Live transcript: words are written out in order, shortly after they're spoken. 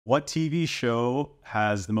What TV show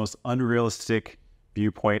has the most unrealistic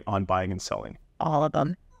viewpoint on buying and selling? All of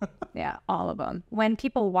them. Yeah, all of them. When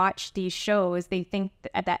people watch these shows, they think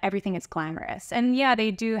that everything is glamorous. And yeah, they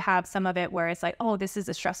do have some of it where it's like, oh, this is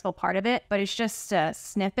a stressful part of it, but it's just a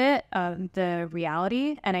snippet of the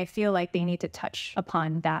reality. And I feel like they need to touch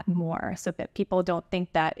upon that more so that people don't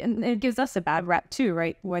think that, and it gives us a bad rep too,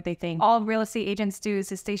 right? Where they think all real estate agents do is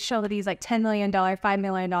they show these like $10 million, $5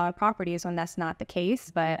 million properties when that's not the case.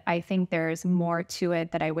 But I think there's more to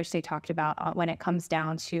it that I wish they talked about when it comes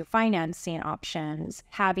down to financing options,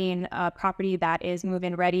 having a property that is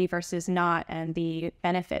move-in ready versus not, and the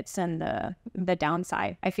benefits and the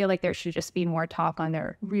downside. I feel like there should just be more talk on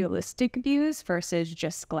their realistic views versus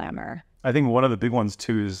just glamour. I think one of the big ones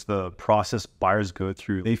too is the process buyers go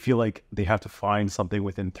through. They feel like they have to find something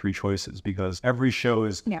within 3 choices because every show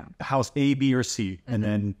is house A, B, or C, and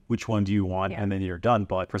then which one do you want, and then you're done.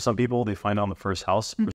 But for some people, they find on the first house. For